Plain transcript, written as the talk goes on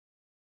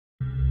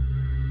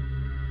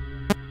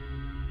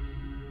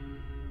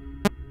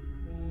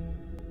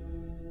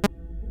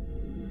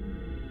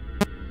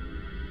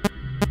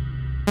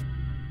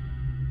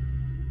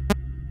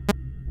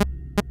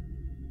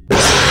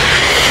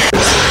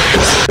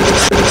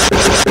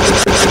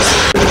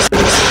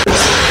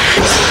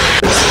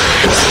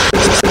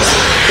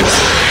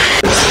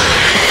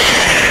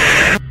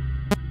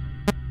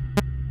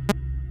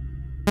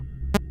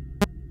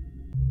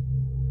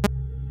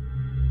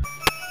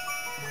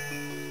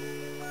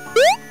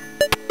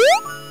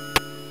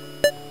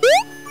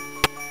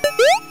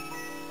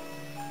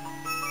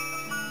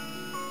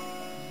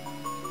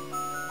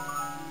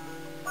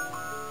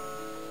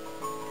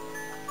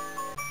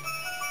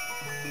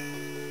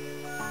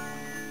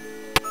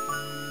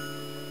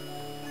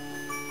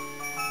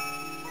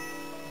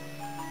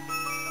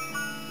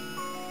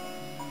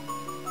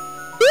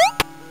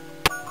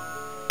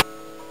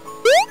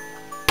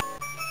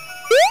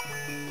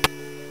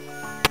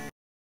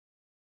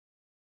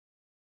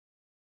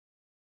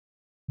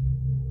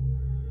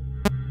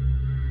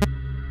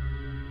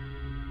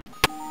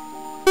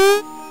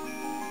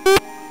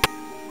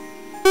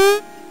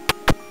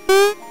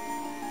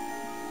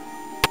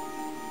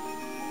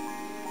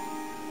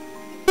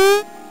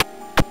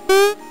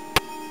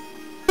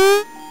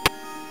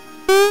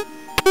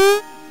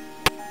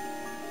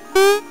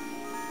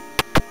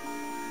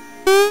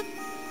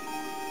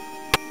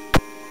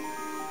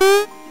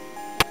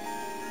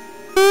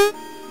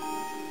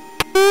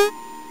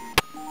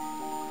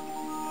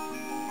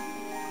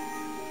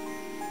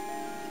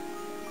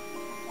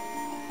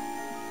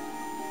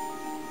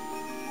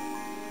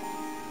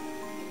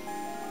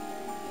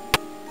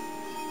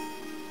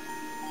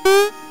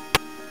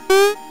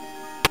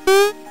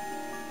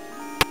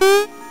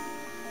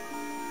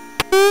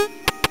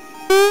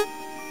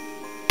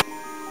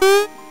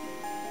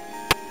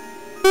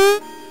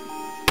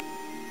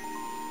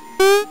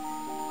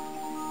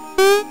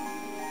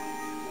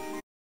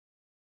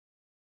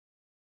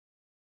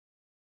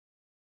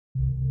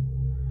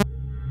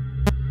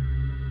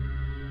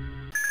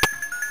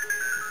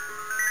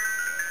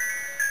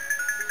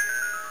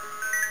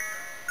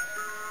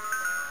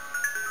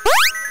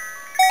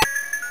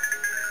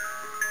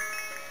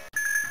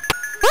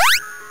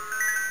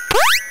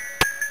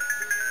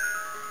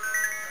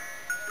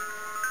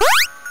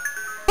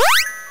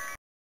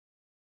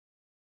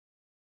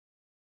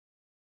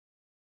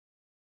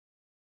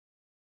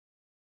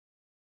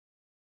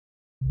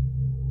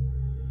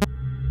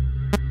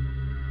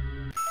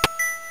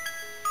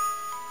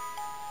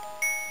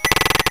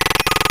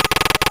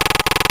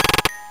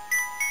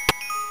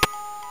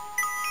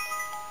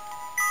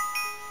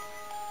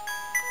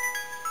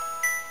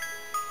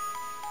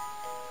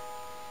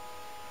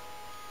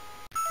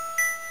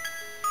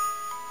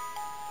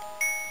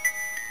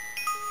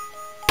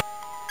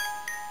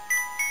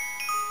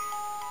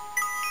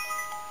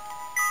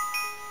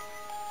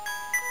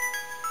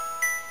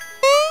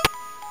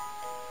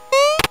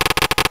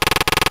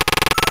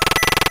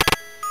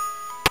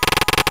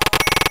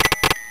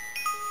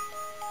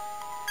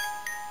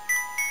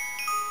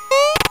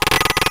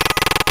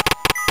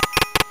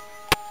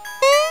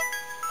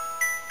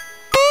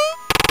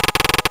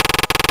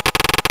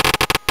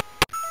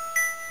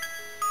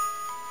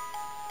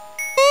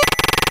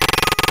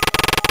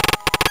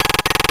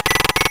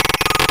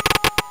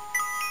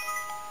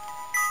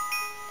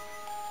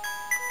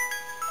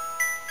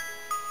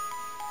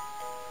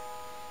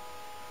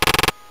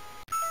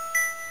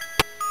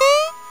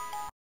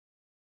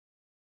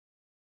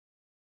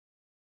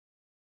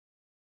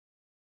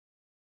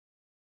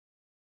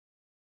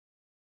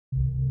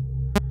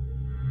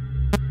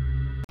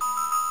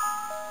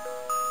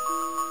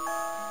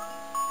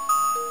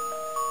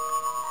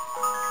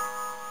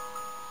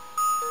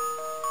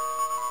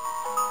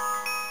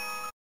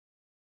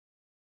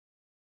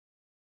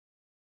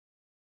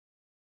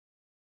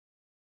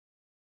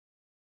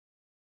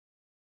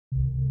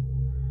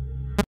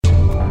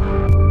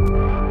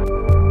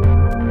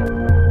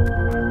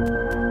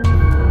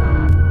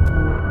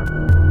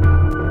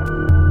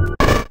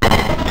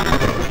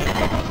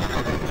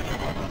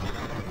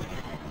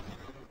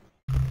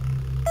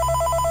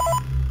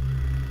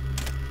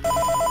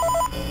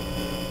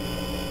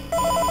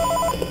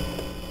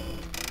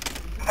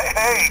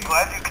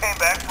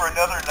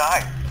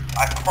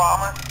I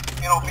promise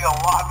it'll be a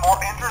lot more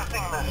interesting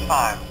this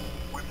time.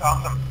 We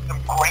found some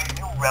great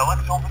new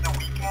relics over the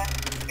weekend,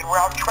 and we're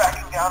out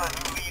tracking down a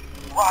new lead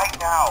right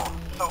now.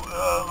 So,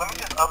 let me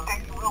just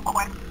update you real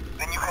quick,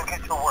 then you can get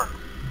to work.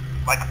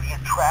 Like, the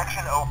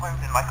attraction opens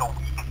in like a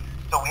week,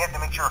 so we have to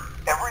make sure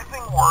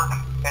everything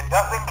works and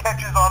nothing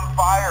catches on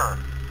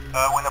fire.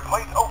 When the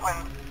place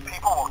opens,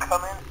 people will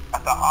come in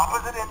at the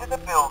opposite end of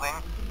the building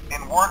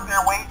and work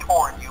their way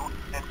toward you,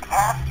 then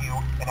past you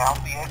and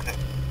out the exit.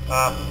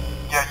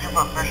 Yeah, you've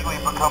officially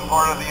become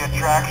part of the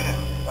attraction.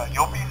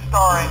 You'll be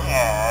starring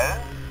as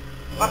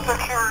the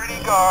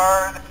security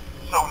guard.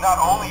 So not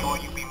only will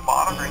you be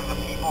monitoring the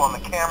people on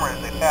the camera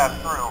as they pass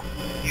through,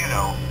 you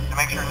know, to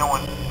make sure no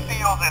one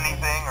steals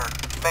anything or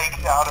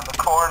makes out in the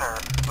corner,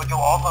 but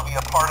you'll also be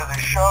a part of the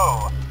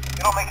show.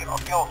 It'll make it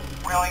feel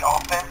really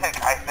authentic,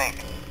 I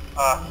think.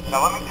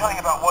 Now let me tell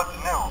you about what's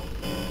new.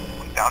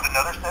 We found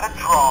another set of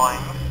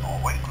drawings,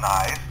 always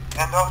nice,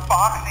 and a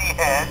foxy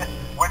head,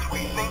 which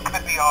we think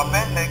could be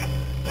authentic.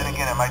 Then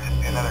again, it might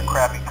just be another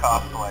crappy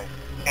cosplay.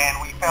 And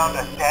we found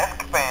a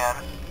desk fan,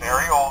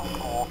 very old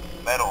school,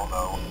 metal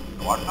though.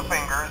 Watch the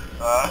fingers.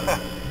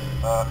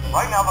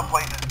 Right now the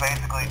place is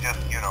basically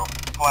just, you know,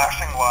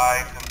 flashing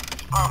lights and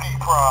spooky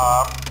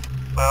props.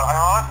 I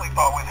honestly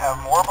thought we'd have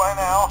more by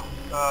now.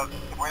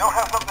 If we don't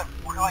have something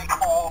really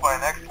cool by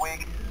next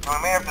week, we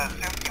may have to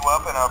suit you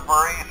up in a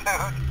furry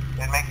suit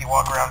and make you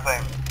walk around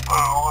saying,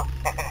 boo.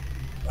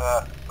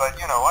 But,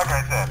 you know, like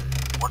I said,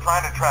 we're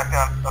trying to track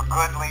down a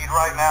good lead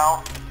right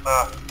now.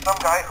 Some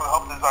guy who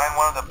helped design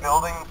one of the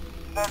buildings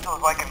says it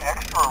was like an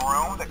extra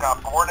room that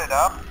got boarded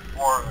up,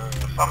 or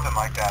something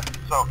like that.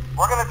 So,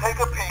 we're going to take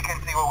a peek and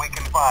see what we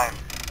can find.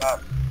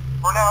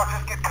 For now,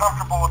 just get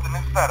comfortable with the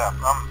new setup.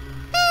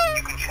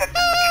 You can check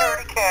the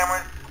security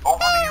cameras over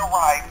to your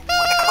right with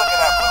the click of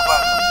that blue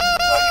button.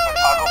 You can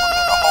toggle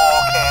between the hall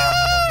cams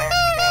and the vent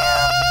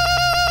cams.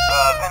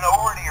 Then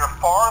over to your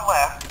far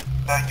left,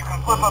 you can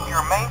flip up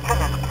your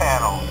maintenance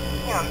panel.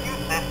 You know,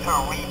 use this to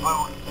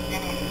reboot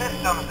any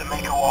systems that may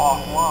go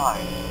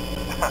offline.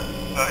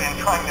 In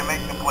trying to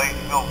make the place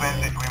feel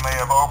vintage, we may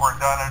have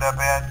overdone it a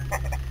bit.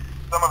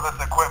 Some of this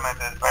equipment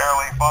is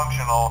barely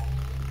functional.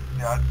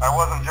 Yeah, I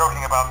wasn't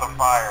joking about the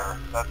fire.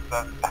 That's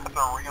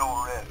a real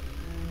risk.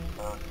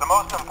 The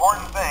most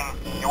important thing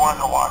you want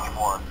to watch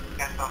for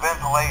is the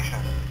ventilation.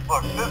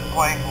 Look, this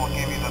place will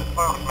give you the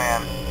spooks,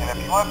 man, and if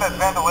you let that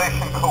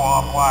ventilation go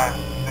offline,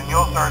 then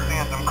you'll start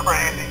seeing some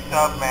crazy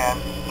stuff, man.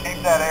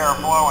 Keep that air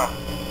flowing.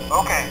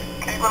 Okay,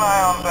 keep an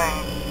eye on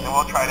things, and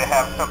we'll try to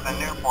have something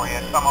new for you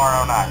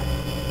tomorrow night.